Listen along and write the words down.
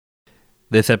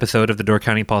This episode of the Door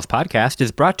County Pulse podcast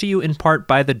is brought to you in part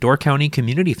by the Door County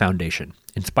Community Foundation,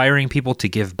 inspiring people to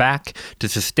give back, to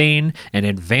sustain, and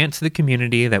advance the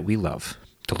community that we love.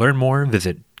 To learn more,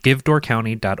 visit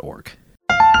givedoorcounty.org.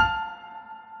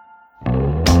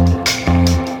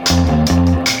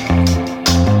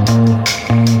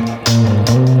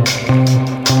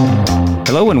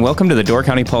 Hello and welcome to the Door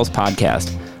County Pulse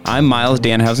podcast. I'm Miles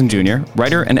Danhausen Jr.,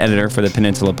 writer and editor for the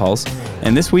Peninsula Pulse,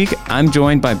 and this week I'm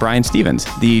joined by Brian Stevens,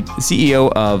 the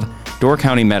CEO of Door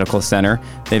County Medical Center.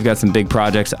 They've got some big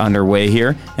projects underway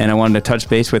here, and I wanted to touch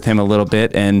base with him a little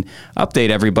bit and update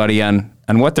everybody on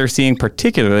what they're seeing,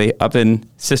 particularly up in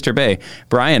Sister Bay.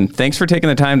 Brian, thanks for taking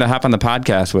the time to hop on the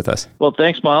podcast with us. Well,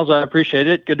 thanks, Miles. I appreciate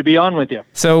it. Good to be on with you.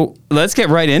 So let's get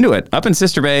right into it. Up in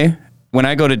Sister Bay, when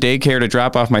I go to daycare to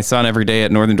drop off my son every day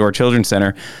at Northern Door Children's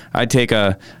Center, I take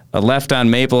a left on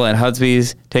Maple at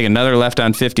Hudspeth, take another left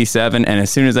on 57, and as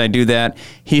soon as I do that,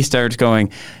 he starts going,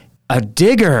 "A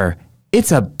digger!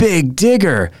 It's a big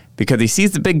digger!" Because he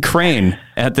sees the big crane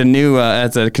at the new,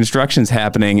 as the construction's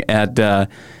happening at the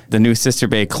new Sister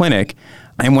Bay Clinic.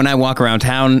 And when I walk around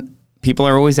town, people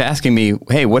are always asking me,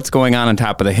 hey, what's going on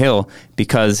top of the hill?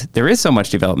 Because there is so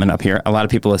much development up here. A lot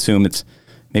of people assume it's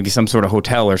maybe some sort of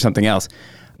hotel or something else.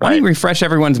 Why don't you refresh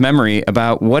everyone's memory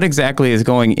about what exactly is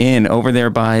going in over there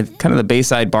by kind of the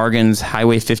Bayside Bargains,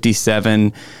 Highway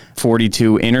 57,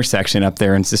 42 intersection up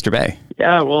there in Sister Bay?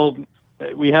 Yeah, well,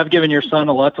 we have given your son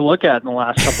a lot to look at in the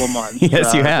last couple of months.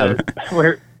 Yes, you have.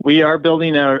 We are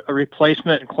building a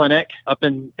replacement clinic up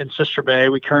in Sister Bay.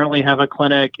 We currently have a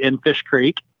clinic in Fish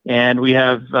Creek, and we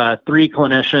have 3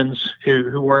 clinicians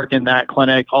who work in that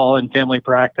clinic, all in family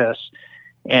practice.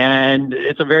 And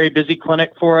it's a very busy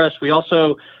clinic for us. We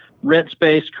also rent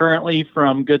space currently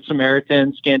from Good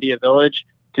Samaritan Scandia Village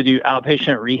to do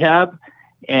outpatient rehab.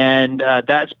 And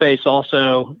that space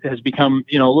also has become,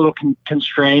 a little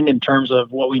constrained in terms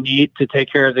of what we need to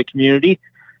take care of the community.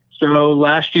 So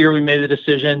last year we made the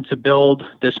decision to build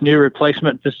this new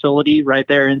replacement facility right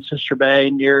there in Sister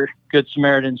Bay near Good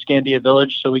Samaritan Scandia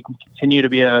Village so we can continue to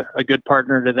be a good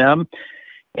partner to them.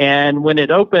 And when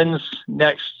it opens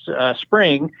next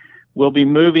spring, we'll be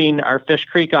moving our Fish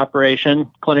Creek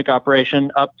clinic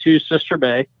operation up to Sister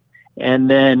Bay and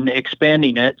then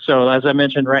expanding it. So as I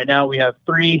mentioned, right now we have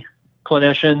 3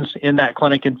 clinicians in that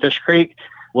clinic in Fish Creek.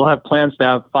 We'll have plans to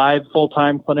have 5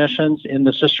 full-time clinicians in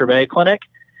the Sister Bay clinic.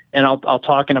 And I'll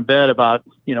talk in a bit about,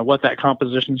 what that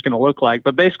composition is going to look like.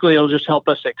 But basically, it'll just help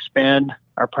us expand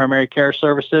our primary care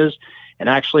services and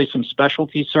actually some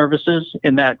specialty services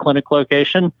in that clinic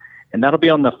location. And that'll be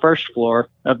on the first floor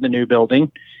of the new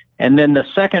building. And then the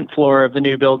second floor of the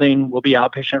new building will be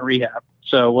outpatient rehab.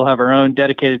 So we'll have our own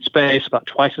dedicated space, about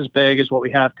twice as big as what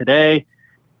we have today,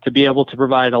 to be able to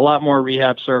provide a lot more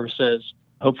rehab services,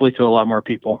 hopefully to a lot more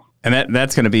people. And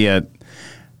that's going to be a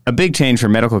big change for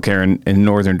medical care in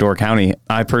Northern Door County.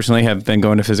 I personally have been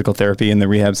going to physical therapy in the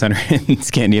rehab center in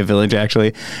Scandia Village,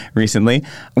 actually, recently.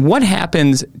 What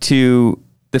happens to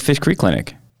the Fish Creek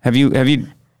Clinic? Have you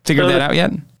figured that out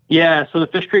yet? Yeah, so the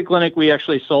Fish Creek Clinic we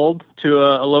actually sold to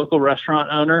a local restaurant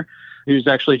owner who's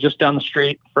actually just down the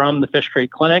street from the Fish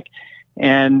Creek Clinic.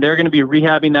 And they're going to be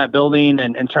rehabbing that building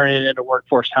and turning it into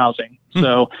workforce housing.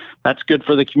 So that's good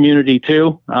for the community,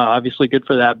 too. Obviously good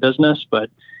for that business, but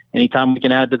anytime we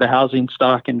can add to the housing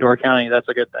stock in Door County, that's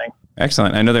a good thing.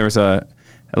 Excellent. I know there was a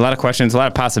lot of questions, a lot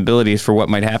of possibilities for what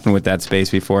might happen with that space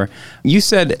before. You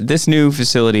said this new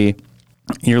facility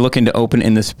you're looking to open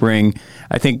in the spring.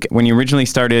 I think when you originally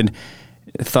started,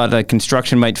 thought that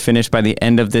construction might finish by the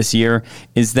end of this year.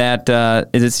 Is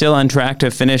it still on track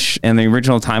to finish in the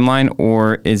original timeline,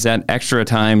 or is that extra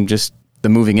time just the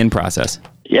moving in process?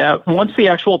 Yeah, once the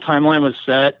actual timeline was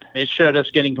set, it showed us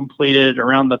getting completed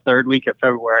around the 3rd week of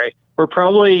February. We're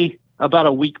probably about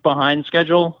a week behind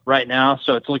schedule right now,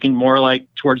 so it's looking more like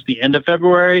towards the end of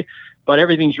February, but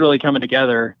everything's really coming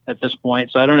together at this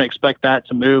point, so I don't expect that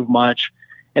to move much.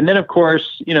 And then, of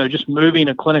course, just moving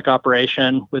a clinic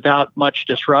operation without much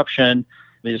disruption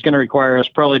is going to require us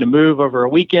probably to move over a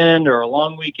weekend or a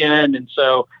long weekend, and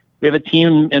so we have a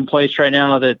team in place right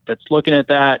now that's looking at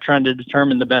that, trying to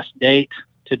determine the best date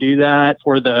to do that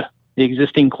for the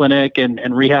existing clinic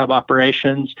and rehab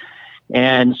operations.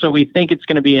 And so we think it's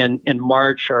going to be in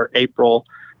March or April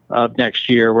of next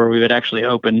year where we would actually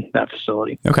open that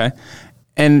facility. Okay.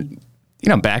 And,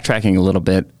 backtracking a little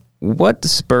bit, what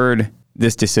spurred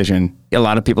this decision? A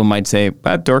lot of people might say,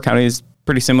 Door County is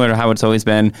pretty similar to how it's always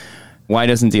been. Why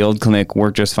doesn't the old clinic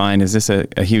work just fine? Is this a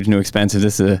huge new expense? Is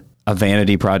this a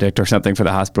vanity project or something for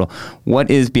the hospital?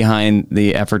 What is behind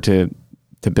the effort to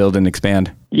build and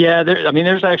expand? Yeah,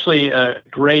 there's actually a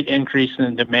great increase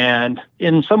in demand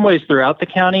in some ways throughout the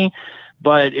county,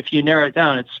 but if you narrow it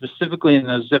down, it's specifically in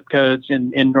those zip codes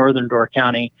in northern Door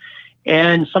County.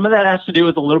 And some of that has to do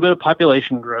with a little bit of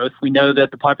population growth. We know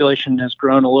that the population has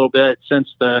grown a little bit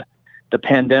since the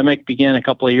pandemic began a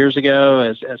couple of years ago,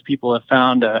 as people have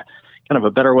found a kind of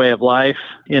a better way of life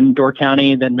in Door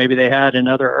County than maybe they had in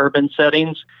other urban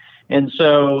settings. And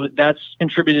so that's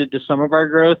contributed to some of our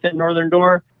growth in Northern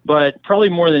Door, but probably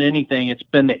more than anything, it's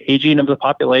been the aging of the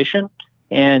population.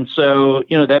 And so,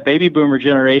 that baby boomer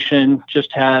generation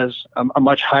just has a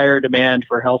much higher demand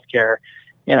for healthcare.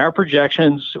 And our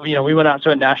projections, we went out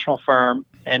to a national firm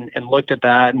and looked at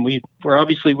that, and we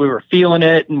were feeling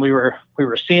it, and we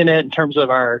were seeing it in terms of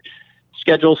our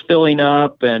schedules filling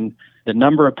up and the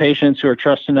number of patients who are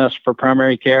trusting us for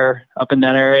primary care up in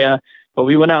that area. But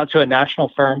we went out to a national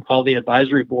firm called the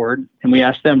Advisory Board, and we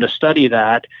asked them to study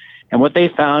that. And what they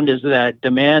found is that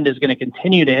demand is going to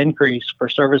continue to increase for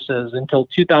services until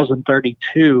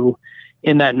 2032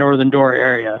 in that Northern Door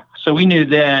area. So we knew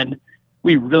then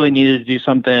we really needed to do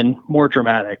something more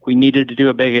dramatic. We needed to do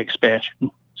a big expansion.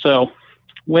 So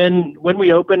when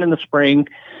we open in the spring,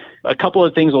 a couple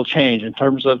of things will change in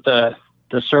terms of the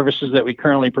services that we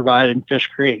currently provide in Fish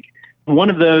Creek. One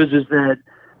of those is that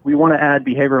we want to add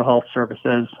behavioral health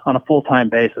services on a full-time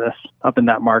basis up in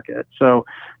that market. So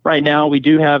right now we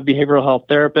do have behavioral health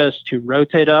therapists who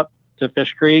rotate up to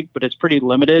Fish Creek, but it's pretty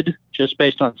limited just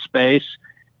based on space,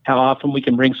 how often we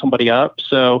can bring somebody up.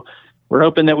 So we're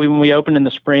hoping that when we open in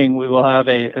the spring, we will have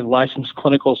a licensed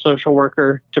clinical social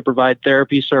worker to provide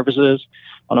therapy services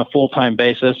on a full-time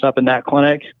basis up in that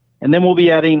clinic. And then we'll be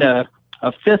adding a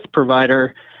fifth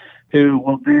provider who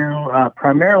will do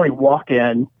primarily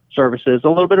walk-in services, a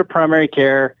little bit of primary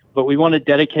care, but we want to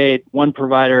dedicate one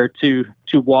provider to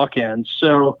walk-ins.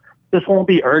 So this won't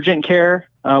be urgent care.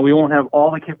 We won't have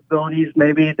all the capabilities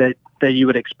maybe that you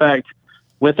would expect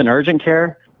with an urgent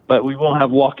care, but we will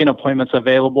have walk-in appointments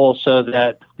available so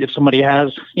that if somebody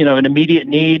has, an immediate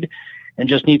need and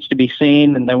just needs to be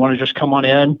seen and they want to just come on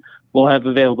in, we'll have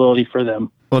availability for them.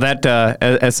 Well, that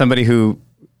as somebody who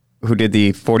did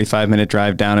the 45-minute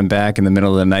drive down and back in the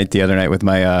middle of the night the other night with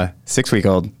my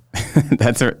 6-week-old,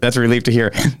 that's a relief to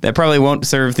hear. That probably won't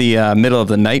serve the middle of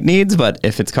the night needs, but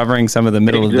if it's covering some of the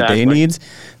middle of the day needs,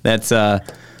 that's a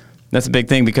big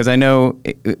thing, because I know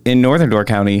in Northern Door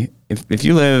County, if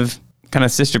you live kind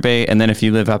of Sister Bay, and then if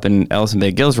you live up in Ellison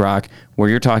Bay, Gills Rock, where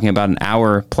you're talking about an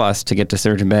hour plus to get to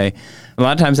Sturgeon Bay, a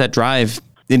lot of times that drive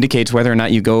indicates whether or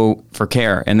not you go for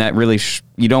care, and that really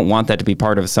you don't want that to be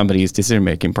part of somebody's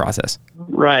decision-making process.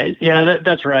 Right. Yeah,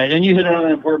 that's right. And you hit on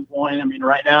an important point. I mean,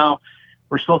 right now,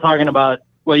 we're still talking about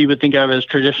what you would think of as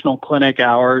traditional clinic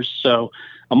hours. So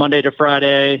a Monday to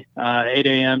Friday, 8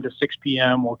 a.m. to 6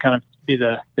 p.m. will kind of be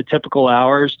the typical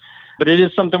hours. But it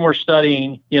is something we're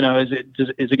studying. Is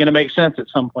it going to make sense at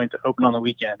some point to open on the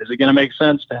weekend? Is it going to make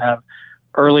sense to have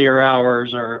earlier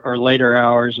hours or later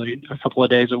hours, a couple of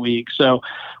days a week? So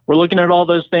we're looking at all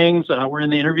those things. We're in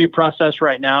the interview process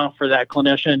right now for that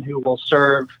clinician who will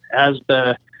serve as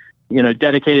the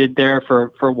dedicated there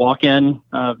for walk-in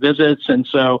visits. And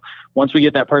so once we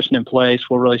get that person in place,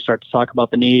 we'll really start to talk about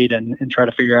the need and try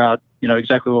to figure out,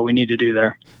 exactly what we need to do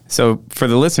there. So for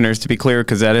the listeners, to be clear,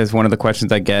 because that is one of the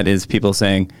questions I get, is people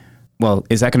saying, well,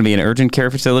 is that going to be an urgent care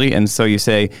facility? And so you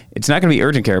say, it's not going to be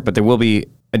urgent care, but there will be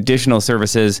additional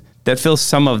services that fill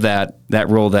some of that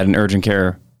role that an urgent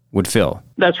care would fill.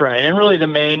 That's right. And really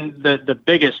the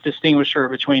biggest distinguisher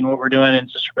between what we're doing in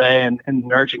Sister Bay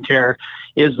and urgent care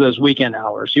is those weekend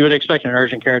hours. You would expect an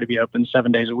urgent care to be open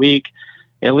 7 days a week.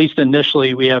 At least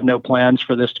initially, we have no plans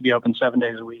for this to be open 7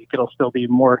 days a week. It'll still be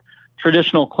more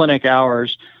traditional clinic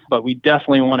hours, but we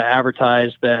definitely want to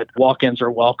advertise that walk-ins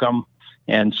are welcome.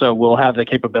 And so we'll have the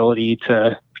capability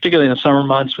to, particularly in the summer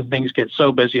months when things get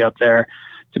so busy up there,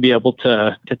 to be able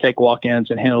to take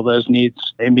walk-ins and handle those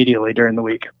needs immediately during the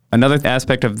week. Another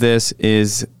aspect of this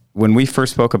is when we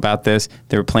first spoke about this,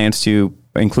 there were plans to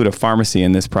include a pharmacy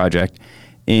in this project.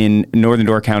 In Northern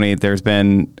Door County, there's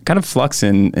been kind of flux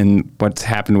in what's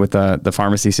happened with the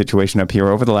pharmacy situation up here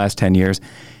over the last 10 years.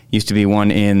 Used to be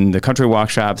one in the Country Walk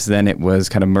shops, then it was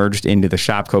kind of merged into the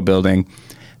Shopko building.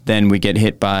 Then we get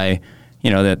hit by, the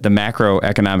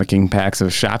macroeconomic impacts of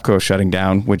Shopko shutting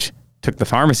down, which took the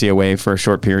pharmacy away for a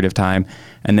short period of time.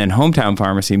 And then Hometown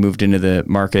Pharmacy moved into the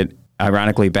market,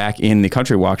 ironically back in the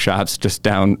Country Walk shops, just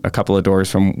down a couple of doors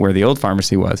from where the old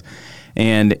pharmacy was.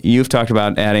 And you've talked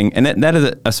about adding, and that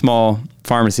is a small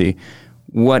pharmacy.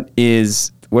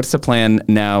 What's the plan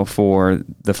now for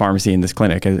the pharmacy in this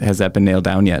clinic? Has that been nailed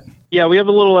down yet? Yeah, we have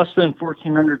a little less than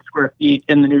 1,400 square feet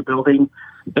in the new building.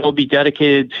 that'll be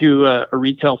dedicated to a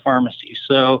retail pharmacy.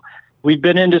 So we've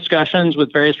been in discussions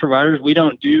with various providers. We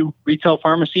don't do retail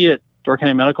pharmacy at Door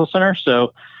County Medical Center,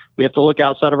 so we have to look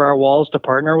outside of our walls to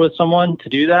partner with someone to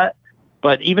do that.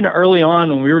 But even early on,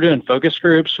 when we were doing focus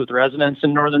groups with residents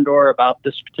in Northern Door about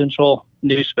this potential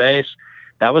new space,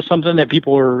 that was something that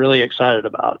people were really excited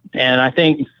about. And I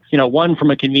think, one, from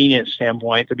a convenience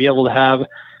standpoint, to be able to have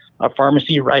a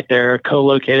pharmacy right there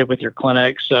co-located with your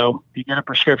clinic. So if you get a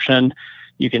prescription,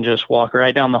 you can just walk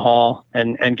right down the hall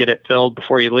and get it filled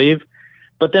before you leave.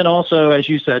 But then also, as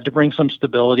you said, to bring some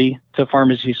stability to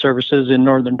pharmacy services in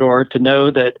Northern Door, to know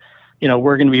that,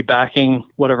 we're going to be backing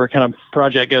whatever kind of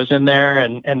project goes in there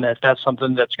and that's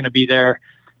something that's going to be there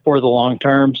for the long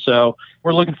term. So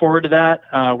we're looking forward to that.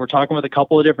 We're talking with a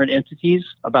couple of different entities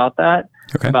about that,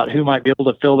 about who might be able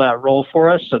to fill that role for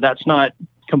us. So that's not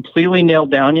completely nailed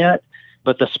down yet,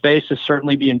 but the space is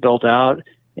certainly being built out,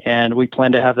 and we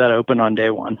plan to have that open on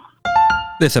day one.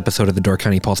 This episode of the Door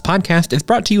County Pulse podcast is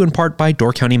brought to you in part by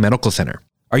Door County Medical Center.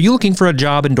 Are you looking for a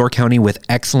job in Door County with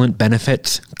excellent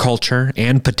benefits, culture,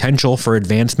 and potential for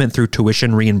advancement through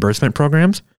tuition reimbursement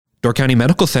programs? Door County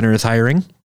Medical Center is hiring.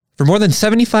 For more than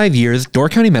 75 years, Door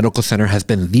County Medical Center has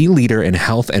been the leader in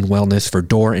health and wellness for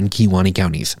Door and Kewaunee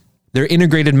counties. Their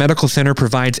integrated medical center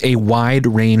provides a wide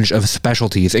range of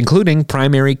specialties, including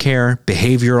primary care,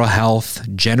 behavioral health,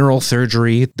 general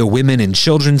surgery, the Women and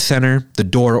Children's Center, the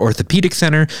Door Orthopedic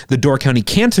Center, the Door County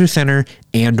Cancer Center,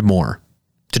 and more.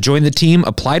 To join the team,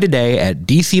 apply today at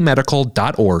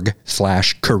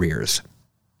dcmedical.org/careers.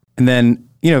 And then,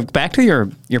 back to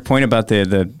your point about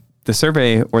the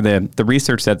survey or the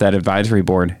research that advisory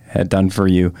board had done for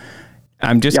you.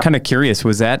 I'm just kind of curious,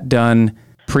 was that done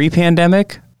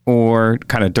pre-pandemic or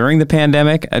kind of during the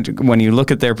pandemic? When you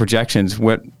look at their projections,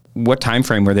 what time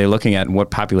frame were they looking at and what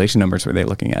population numbers were they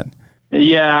looking at?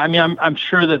 Yeah, I mean, I'm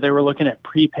sure that they were looking at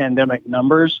pre-pandemic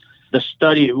numbers. The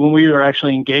study, when we were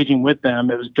actually engaging with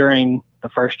them, it was during the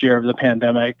first year of the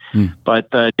pandemic, but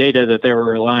the data that they were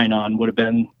relying on would have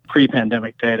been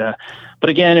pre-pandemic data. But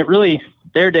again,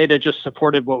 their data just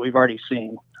supported what we've already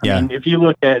seen. I mean, if you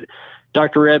look at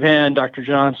Dr. Rebhan, Dr.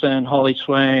 Johnson, Holly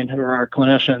Swain, who are our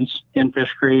clinicians in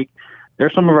Fish Creek, they're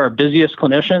some of our busiest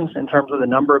clinicians in terms of the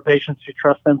number of patients who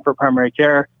trust them for primary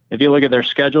care. If you look at their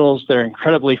schedules, they're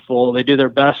incredibly full. They do their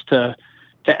best to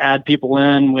add people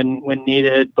in when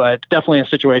needed, but definitely a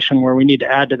situation where we need to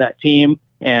add to that team.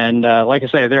 And like I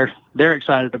say, they're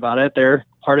excited about it. They're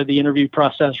part of the interview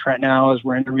process right now as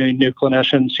we're interviewing new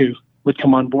clinicians who would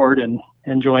come on board and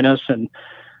join us. And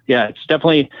yeah, it's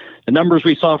definitely the numbers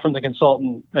we saw from the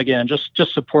consultant, again,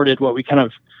 just supported what we kind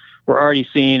of were already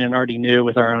seeing and already knew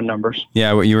with our own numbers.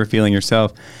 Yeah, what you were feeling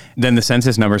yourself. Then the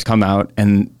census numbers come out,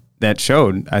 and that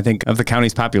showed, I think, of the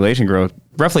county's population growth,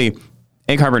 roughly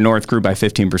Egg Harbor North grew by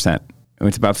 15%.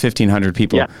 It's about 1,500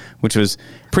 people, which was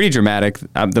pretty dramatic,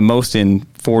 the most in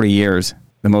 40 years,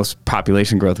 the most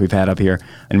population growth we've had up here,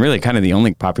 and really kind of the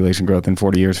only population growth in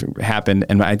 40 years happened.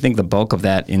 And I think the bulk of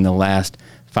that in the last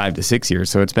 5 to 6 years.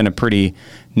 So it's been a pretty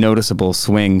noticeable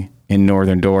swing in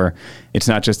Northern Door. It's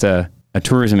not just a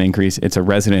tourism increase, it's a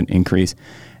resident increase.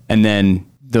 And then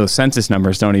those census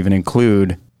numbers don't even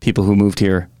include people who moved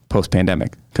here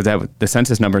post-pandemic, because the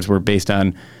census numbers were based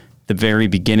on the very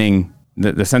beginning.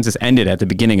 The census ended at the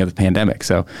beginning of the pandemic.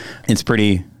 So it's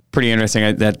pretty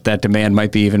interesting that demand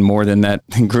might be even more than that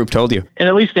group told you. And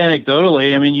at least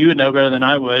anecdotally, I mean, you would know better than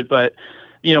I would, but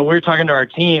we were talking to our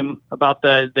team about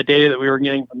the data that we were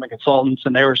getting from the consultants,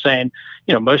 and they were saying,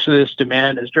 most of this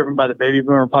demand is driven by the baby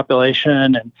boomer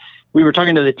population. And we were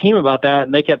talking to the team about that,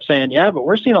 and they kept saying, yeah, but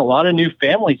we're seeing a lot of new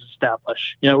families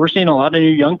establish. We're seeing a lot of new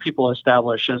young people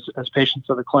establish as patients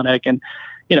of the clinic. And,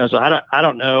 so I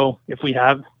don't know if we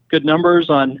have good numbers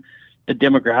on the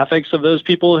demographics of those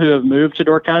people who have moved to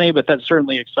Door County, but that's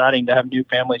certainly exciting to have new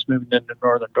families moving into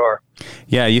Northern Door.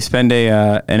 Yeah, you spend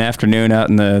an afternoon out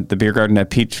in the beer garden at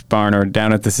Peach Barn or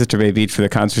down at the Sister Bay Beach for the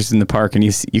concerts in the park, and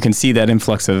you can see that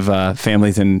influx of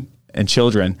families and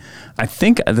children. I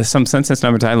think some census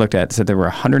numbers I looked at said there were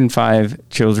 105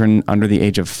 children under the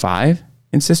age of 5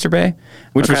 in Sister Bay,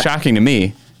 which was shocking to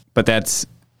me, but that's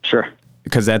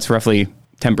because that's roughly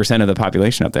 10% of the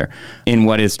population up there in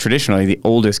what is traditionally the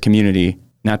oldest community,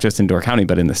 not just in Door County,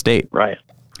 but in the state. Right.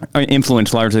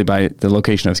 Influenced largely by the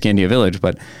location of Scandia Village.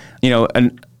 But,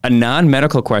 a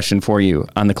non-medical question for you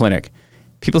on the clinic.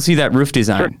 People see that roof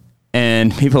design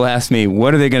and people ask me,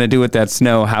 what are they going to do with that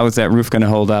snow? How is that roof going to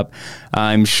hold up?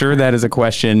 I'm sure that is a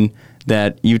question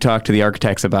that you talk to the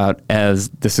architects about as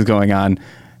this is going on.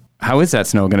 How is that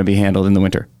snow going to be handled in the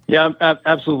winter? Yeah,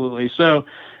 absolutely. So,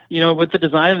 with the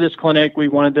design of this clinic, we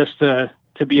wanted this to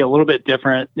to be a little bit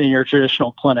different than your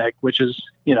traditional clinic, which is,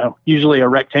 usually a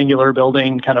rectangular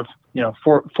building, kind of,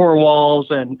 four walls,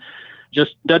 and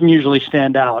just doesn't usually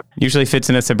stand out. Usually fits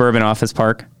in a suburban office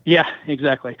park. Yeah,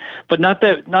 exactly. But not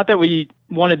that we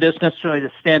wanted this necessarily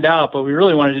to stand out, but we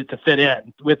really wanted it to fit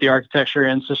in with the architecture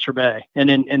in Sister Bay and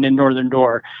in Northern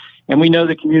Door. And we know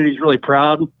the community is really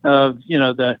proud of,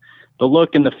 the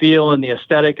look and the feel and the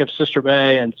aesthetic of Sister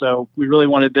Bay. And so we really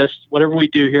wanted this, whatever we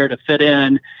do here, to fit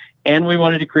in. And we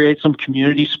wanted to create some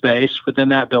community space within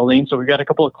that building. So we've got a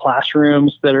couple of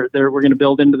classrooms that we're going to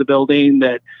build into the building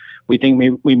that we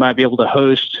think we might be able to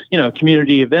host,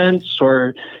 community events,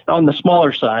 or on the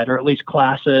smaller side, or at least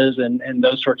classes and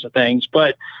those sorts of things.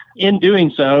 But in doing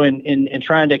so, in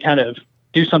trying to kind of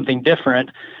do something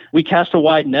different, we cast a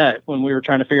wide net when we were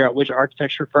trying to figure out which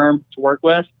architecture firm to work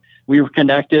with. We were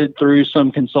connected through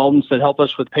some consultants that help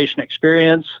us with patient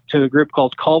experience to a group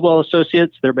called Caldwell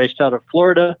Associates. They're based out of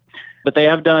Florida, but they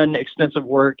have done extensive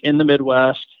work in the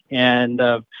Midwest. And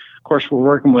of course, we're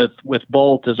working with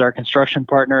Bolt as our construction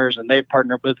partners, and they've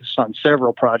partnered with us on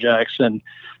several projects and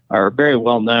are very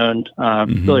well known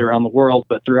really around the world,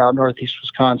 but throughout Northeast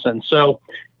Wisconsin. So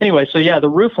anyway, the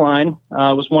roof line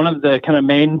was one of the kind of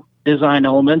main design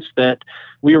elements that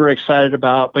we were excited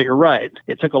about. But you're right,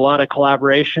 it took a lot of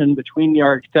collaboration between the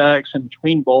architects and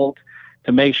between Bolt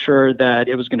to make sure that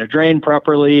it was going to drain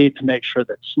properly, to make sure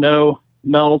that snow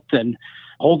melt and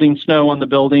holding snow on the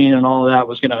building and all of that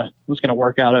was going to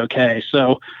work out okay.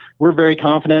 So we're very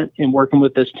confident in working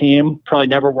with this team. Probably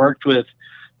never worked with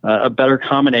a better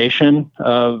combination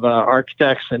of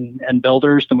architects and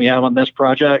builders than we have on this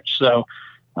project. So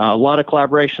a lot of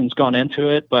collaboration's gone into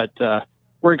it, but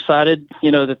we're excited,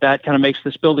 that kind of makes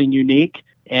this building unique.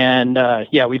 And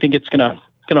we think it's going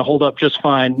to hold up just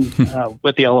fine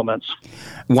with the elements.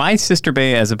 Why Sister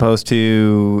Bay as opposed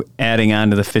to adding on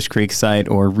to the Fish Creek site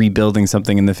or rebuilding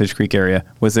something in the Fish Creek area?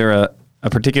 Was there a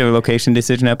particular location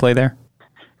decision at play there?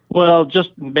 Well,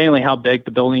 just mainly how big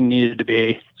the building needed to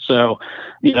be. So,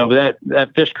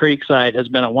 that Fish Creek site has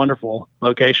been a wonderful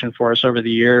location for us over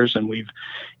the years, and we've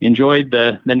enjoyed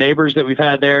the neighbors that we've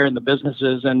had there and the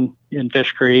businesses in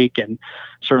Fish Creek, and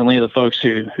certainly the folks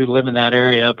who live in that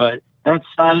area. But that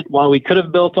site, while we could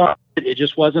have built on it, it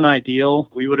just wasn't ideal.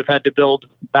 We would have had to build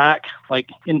back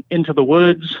into the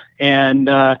woods. And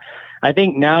I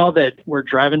think now that we're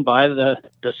driving by the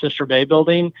Sister Bay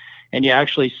building, and you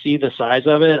actually see the size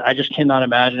of it, I just cannot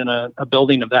imagine a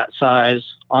building of that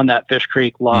size on that Fish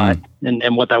Creek lot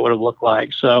and what that would have looked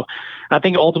like. So I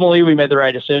think ultimately we made the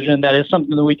right decision. That is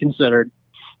something that we considered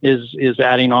is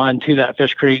adding on to that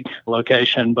Fish Creek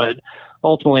location. But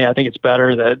ultimately, I think it's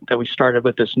better that we started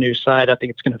with this new site. I think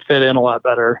it's going to fit in a lot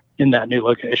better in that new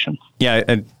location. Yeah,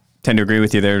 I tend to agree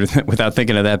with you there without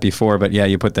thinking of that before. But yeah,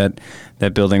 you put that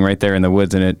building right there in the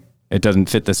woods, and it doesn't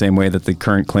fit the same way that the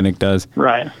current clinic does.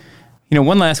 Right.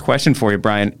 One last question for you,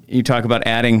 Brian. You talk about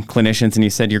adding clinicians, and you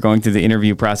said you're going through the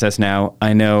interview process now.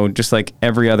 I know, just like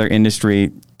every other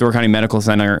industry, Door County Medical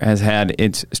Center has had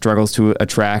its struggles to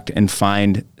attract and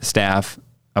find staff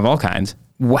of all kinds.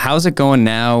 How's it going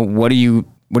now? What are you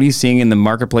seeing in the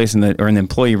marketplace or in the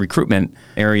employee recruitment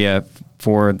area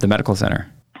for the medical center?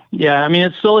 Yeah,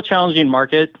 it's still a challenging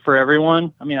market for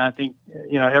everyone. I think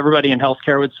everybody in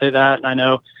healthcare would say that, and I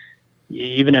know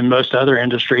even in most other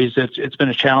industries, it's been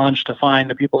a challenge to find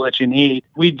the people that you need.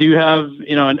 We do have,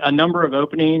 a number of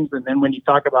openings. And then when you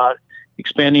talk about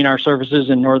expanding our services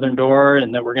in Northern Door,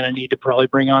 and that we're going to need to probably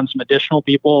bring on some additional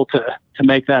people to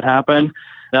make that happen,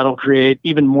 that'll create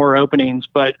even more openings.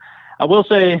 But I will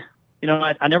say,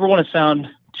 I never want to sound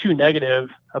too negative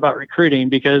about recruiting,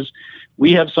 because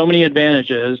we have so many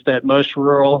advantages that most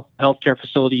rural healthcare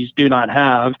facilities do not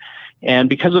have. And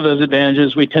because of those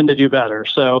advantages, we tend to do better.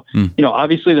 So,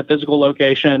 obviously the physical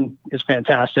location is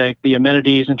fantastic. The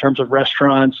amenities in terms of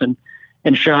restaurants and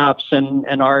shops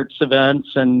and arts events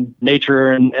and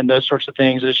nature and those sorts of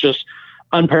things is just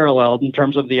unparalleled in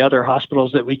terms of the other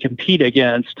hospitals that we compete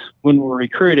against when we're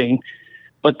recruiting.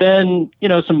 But then,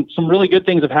 some really good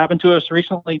things have happened to us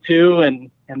recently too.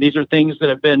 And these are things that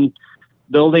have been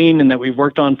building and that we've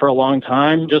worked on for a long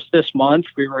time. Just this month,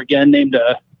 we were again named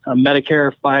a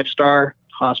Medicare 5-star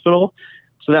hospital.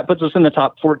 So that puts us in the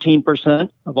top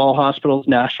 14% of all hospitals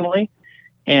nationally.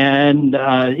 And,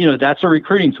 that's a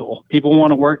recruiting tool. People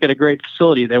want to work at a great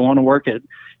facility. They want to work at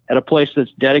a place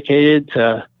that's dedicated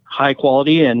to high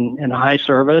quality and high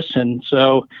service. And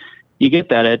so you get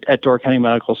that at Door County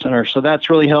Medical Center. So that's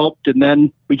really helped. And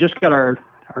then we just got our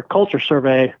culture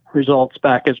survey results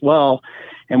back as well.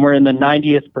 And we're in the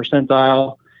 90th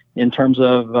percentile in terms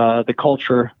of the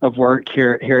culture of work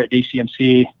here at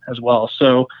DCMC as well.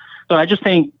 So So I just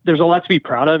think there's a lot to be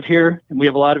proud of here, and we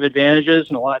have a lot of advantages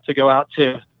and a lot to go out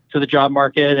to the job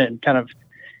market and kind of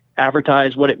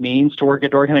advertise what it means to work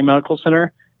at Door County Medical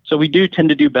Center. So we do tend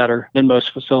to do better than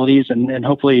most facilities, and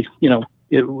hopefully,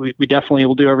 we definitely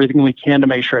will do everything we can to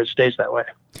make sure it stays that way.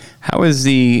 How is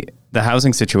the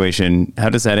housing situation? How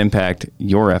does that impact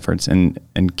your efforts in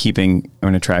keeping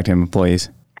and attracting employees?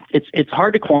 It's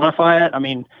hard to quantify it. I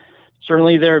mean,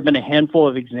 certainly there have been a handful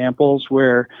of examples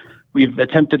where we've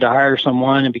attempted to hire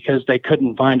someone, and because they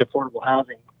couldn't find affordable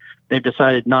housing, they've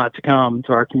decided not to come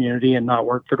to our community and not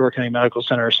work for Door County Medical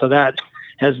Center. So that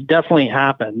has definitely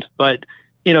happened. But,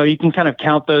 you can kind of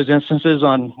count those instances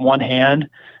on one hand.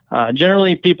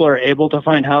 Generally, people are able to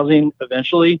find housing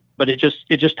eventually, but it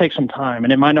just takes some time,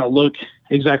 and it might not look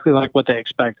exactly like what they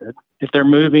expected. If they're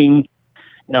moving,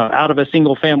 out of a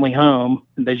single family home,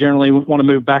 they generally want to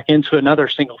move back into another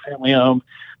single family home,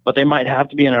 but they might have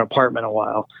to be in an apartment a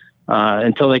while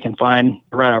until they can find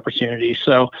the right opportunity.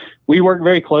 So we work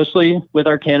very closely with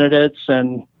our candidates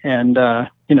and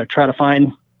try to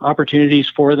find opportunities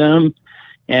for them.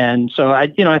 And so I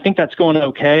think that's going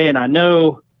okay. And I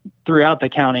know throughout the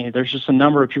county, there's just a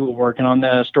number of people working on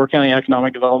this. Door County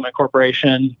Economic Development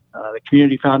Corporation, the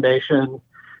Community Foundation,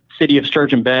 City of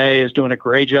Sturgeon Bay is doing a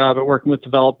great job at working with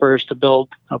developers to build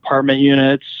apartment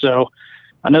units. So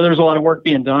I know there's a lot of work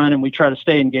being done, and we try to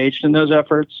stay engaged in those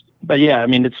efforts. But yeah, I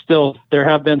mean, there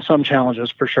have been some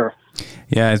challenges for sure.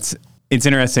 Yeah, it's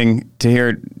interesting to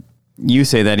hear you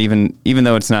say that, even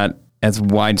though it's not as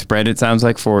widespread, it sounds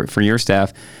like for your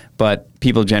staff, but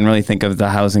people generally think of the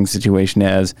housing situation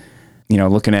as,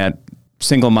 looking at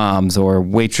single moms or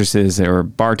waitresses or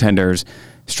bartenders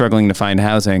struggling to find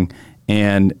housing.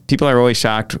 And people are always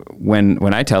shocked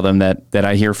when I tell them that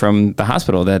I hear from the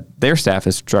hospital that their staff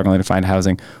is struggling to find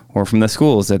housing, or from the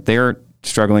schools that they're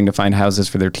struggling to find houses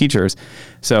for their teachers.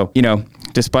 So,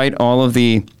 despite all of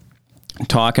the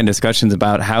talk and discussions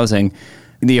about housing,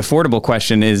 the affordable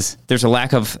question is there's a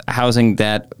lack of housing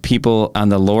that people on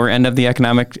the lower end of the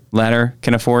economic ladder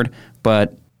can afford,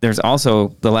 but there's also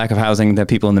the lack of housing that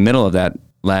people in the middle of that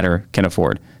ladder can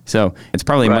afford. So it's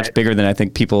probably much bigger than I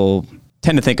think people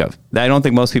tend to think of. I don't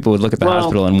think most people would look at the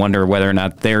hospital and wonder whether or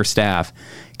not their staff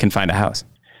can find a house.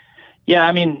 Yeah,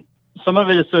 I mean, some of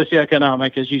it is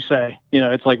socioeconomic, as you say.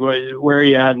 It's like where are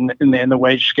you at in the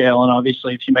wage scale? And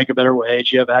obviously, if you make a better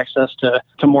wage, you have access to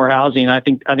more housing. I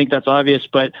think that's obvious.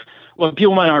 But what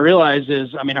people might not realize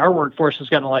is, I mean, our workforce has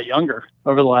gotten a lot younger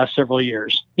over the last several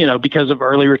years. Because of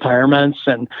early retirements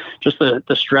and just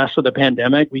the stress of the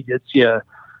pandemic, we did see a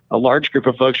large group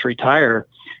of folks retire.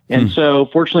 And so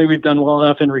fortunately, we've done well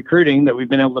enough in recruiting that we've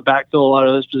been able to backfill a lot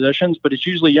of those positions, but it's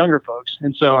usually younger folks.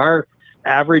 And so our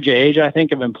average age, I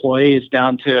think, of employee is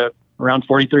down to around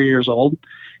 43 years old.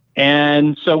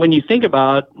 And so when you think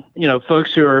about,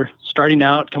 folks who are starting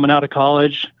out, coming out of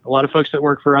college, a lot of folks that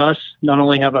work for us not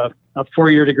only have a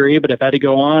 4-year degree, but have had to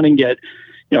go on and get,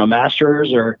 a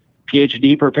master's or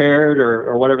PhD prepared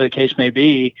or whatever the case may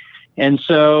be. And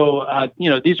so,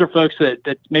 these are folks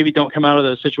that maybe don't come out of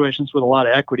those situations with a lot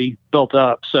of equity built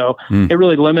up. So it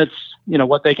really limits,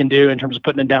 what they can do in terms of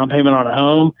putting a down payment on a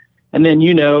home. And then,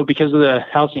 because of the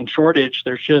housing shortage,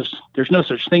 there's no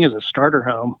such thing as a starter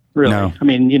home, really. No. I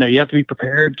mean, you have to be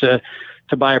prepared to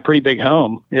buy a pretty big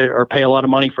home or pay a lot of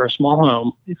money for a small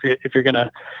home if you're going to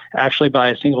actually buy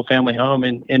a single family home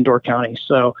in Door County.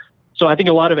 So I think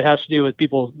a lot of it has to do with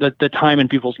people, the time in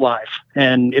people's life.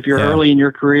 And if you're early in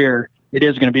your career, it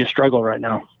is going to be a struggle right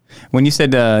now. When you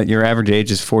said your average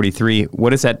age is 43,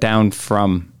 what is that down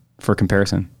from for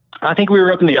comparison? I think we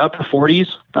were up in the upper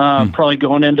 40s, probably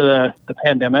going into the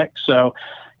pandemic. So,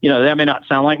 that may not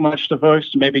sound like much to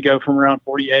folks to maybe go from around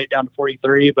 48 down to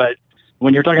 43. But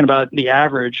when you're talking about the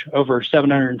average over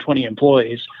 720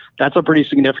 employees, that's a pretty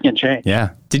significant change.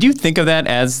 Yeah. Did you think of that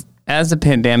as the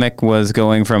pandemic was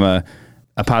going from a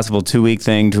possible 2-week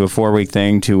thing to a 4-week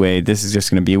thing to a this is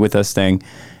just going to be with us thing?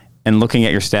 And looking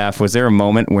at your staff, was there a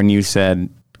moment when you said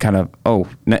kind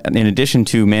of, in addition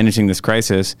to managing this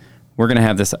crisis, we're going to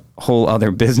have this whole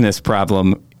other business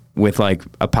problem with like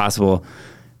a possible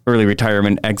early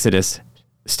retirement exodus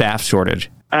staff shortage?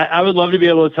 I would love to be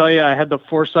able to tell you I had the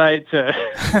foresight to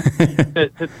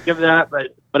give that,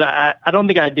 but I don't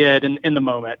think I did in the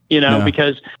moment,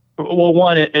 because, well,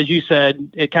 one, as you said,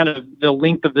 it kind of, the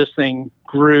length of this thing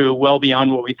grew well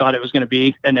beyond what we thought it was going to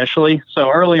be initially.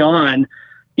 So early on,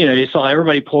 you saw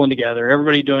everybody pulling together,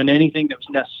 everybody doing anything that was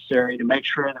necessary to make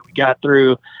sure that we got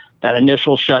through that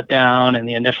initial shutdown and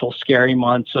the initial scary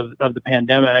months of the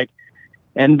pandemic.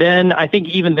 And then I think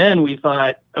even then we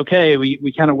thought, okay,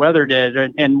 we kind of weathered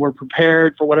it and we're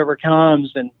prepared for whatever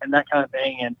comes and that kind of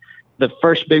thing. And the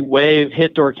first big wave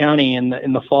hit Door County in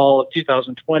the fall of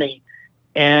 2020.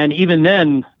 And even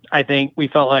then, I think we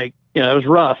felt like, it was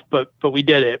rough, but we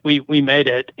did it. We made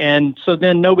it. And so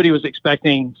then nobody was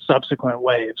expecting subsequent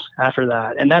waves after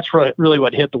that. And that's really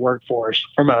what hit the workforce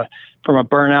from a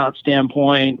burnout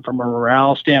standpoint, from a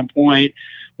morale standpoint,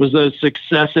 was those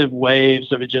successive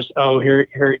waves of it just, here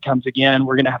it comes again.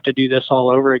 We're going to have to do this all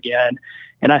over again.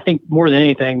 And I think more than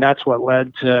anything, that's what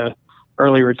led to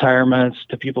early retirements,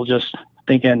 to people just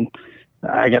thinking,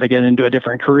 I got to get into a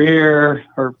different career,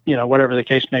 or, whatever the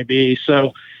case may be.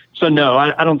 So no,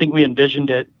 I don't think we envisioned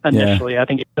it initially. Yeah. I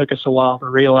think it took us a while to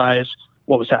realize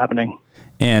what was happening.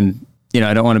 And,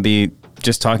 I don't want to be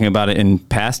just talking about it in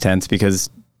past tense, because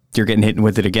you're getting hit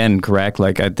with it again, correct?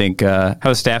 Like, I think,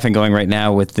 how's staffing going right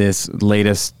now with this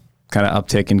latest kind of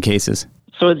uptick in cases?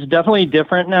 So it's definitely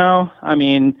different now. I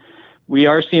mean, we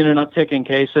are seeing an uptick in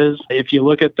cases. If you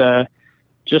look at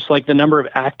just like the number of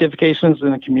active cases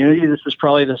in the community, this is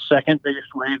probably the second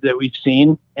biggest wave that we've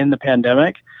seen in the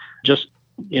pandemic, just,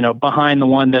 behind the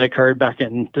one that occurred back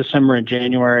in December and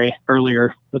January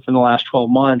earlier within the last 12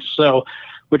 months. So,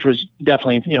 which was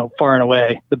definitely, far and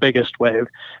away the biggest wave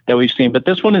that we've seen. But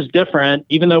this one is different.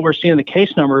 Even though we're seeing the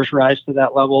case numbers rise to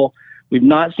that level, we've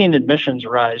not seen admissions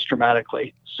rise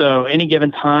dramatically. So any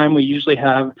given time, we usually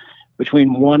have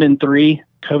between 1 and 3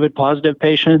 COVID positive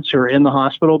patients who are in the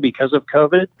hospital because of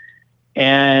COVID.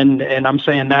 And I'm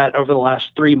saying that over the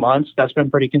last 3 months, that's been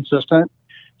pretty consistent.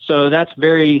 So that's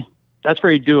very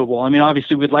doable. I mean,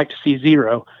 obviously we'd like to see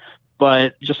 0,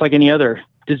 but just like any other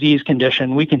disease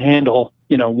condition, we can handle,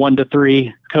 1 to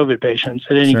 3 COVID patients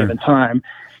at any given time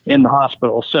in the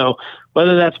hospital. So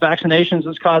whether that's vaccinations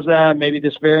that's caused that, maybe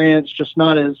this variant's just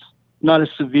not as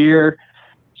severe.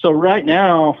 So right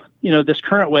now, this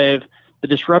current wave, the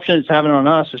disruption it's having on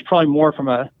us is probably more from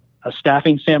a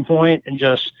staffing standpoint, and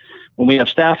just when we have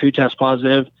staff who test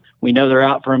positive, we know they're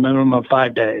out for a minimum of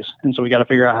 5 days. And so we got to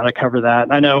figure out how to cover that.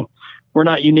 And I know we're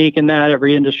not unique in that.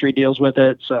 Every industry deals with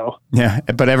it. So yeah,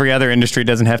 but every other industry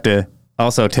doesn't have to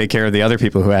also take care of the other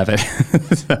people who have it.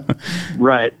 So.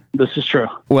 Right. This is true.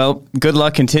 Well, good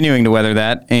luck continuing to weather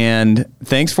that. And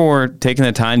thanks for taking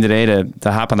the time today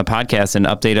to hop on the podcast and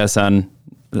update us on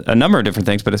a number of different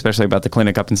things, but especially about the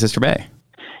clinic up in Sister Bay.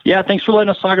 Yeah, thanks for letting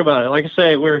us talk about it. Like I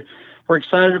say, we're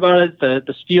excited about it.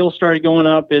 The steel started going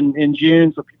up in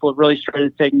June, so people have really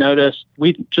started to take notice.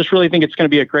 We just really think it's going to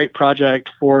be a great project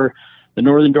for the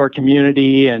Northern Door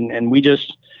community, and we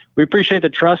appreciate the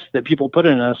trust that people put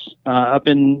in us up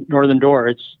in Northern Door.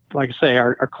 It's like I say,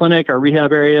 our clinic, our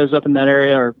rehab areas up in that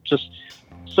area are just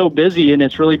so busy, and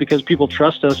it's really because people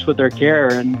trust us with their care,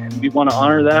 and we want to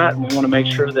honor that, and we want to make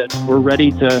sure that we're ready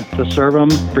to serve them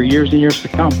for years and years to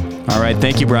come. All right.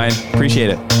 Thank you, Brian. Appreciate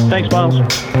it. Thanks, Miles.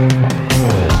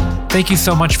 Thank you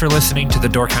so much for listening to the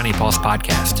Door County Pulse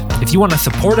podcast. If you want to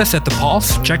support us at the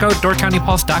Pulse, check out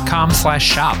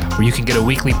doorcountypulse.com/shop, where you can get a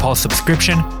weekly Pulse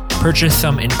subscription, purchase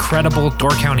some incredible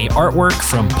Door County artwork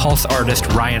from Pulse artist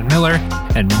Ryan Miller,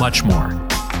 and much more.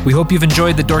 We hope you've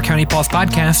enjoyed the Door County Pulse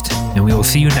podcast, and we will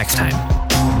see you next time.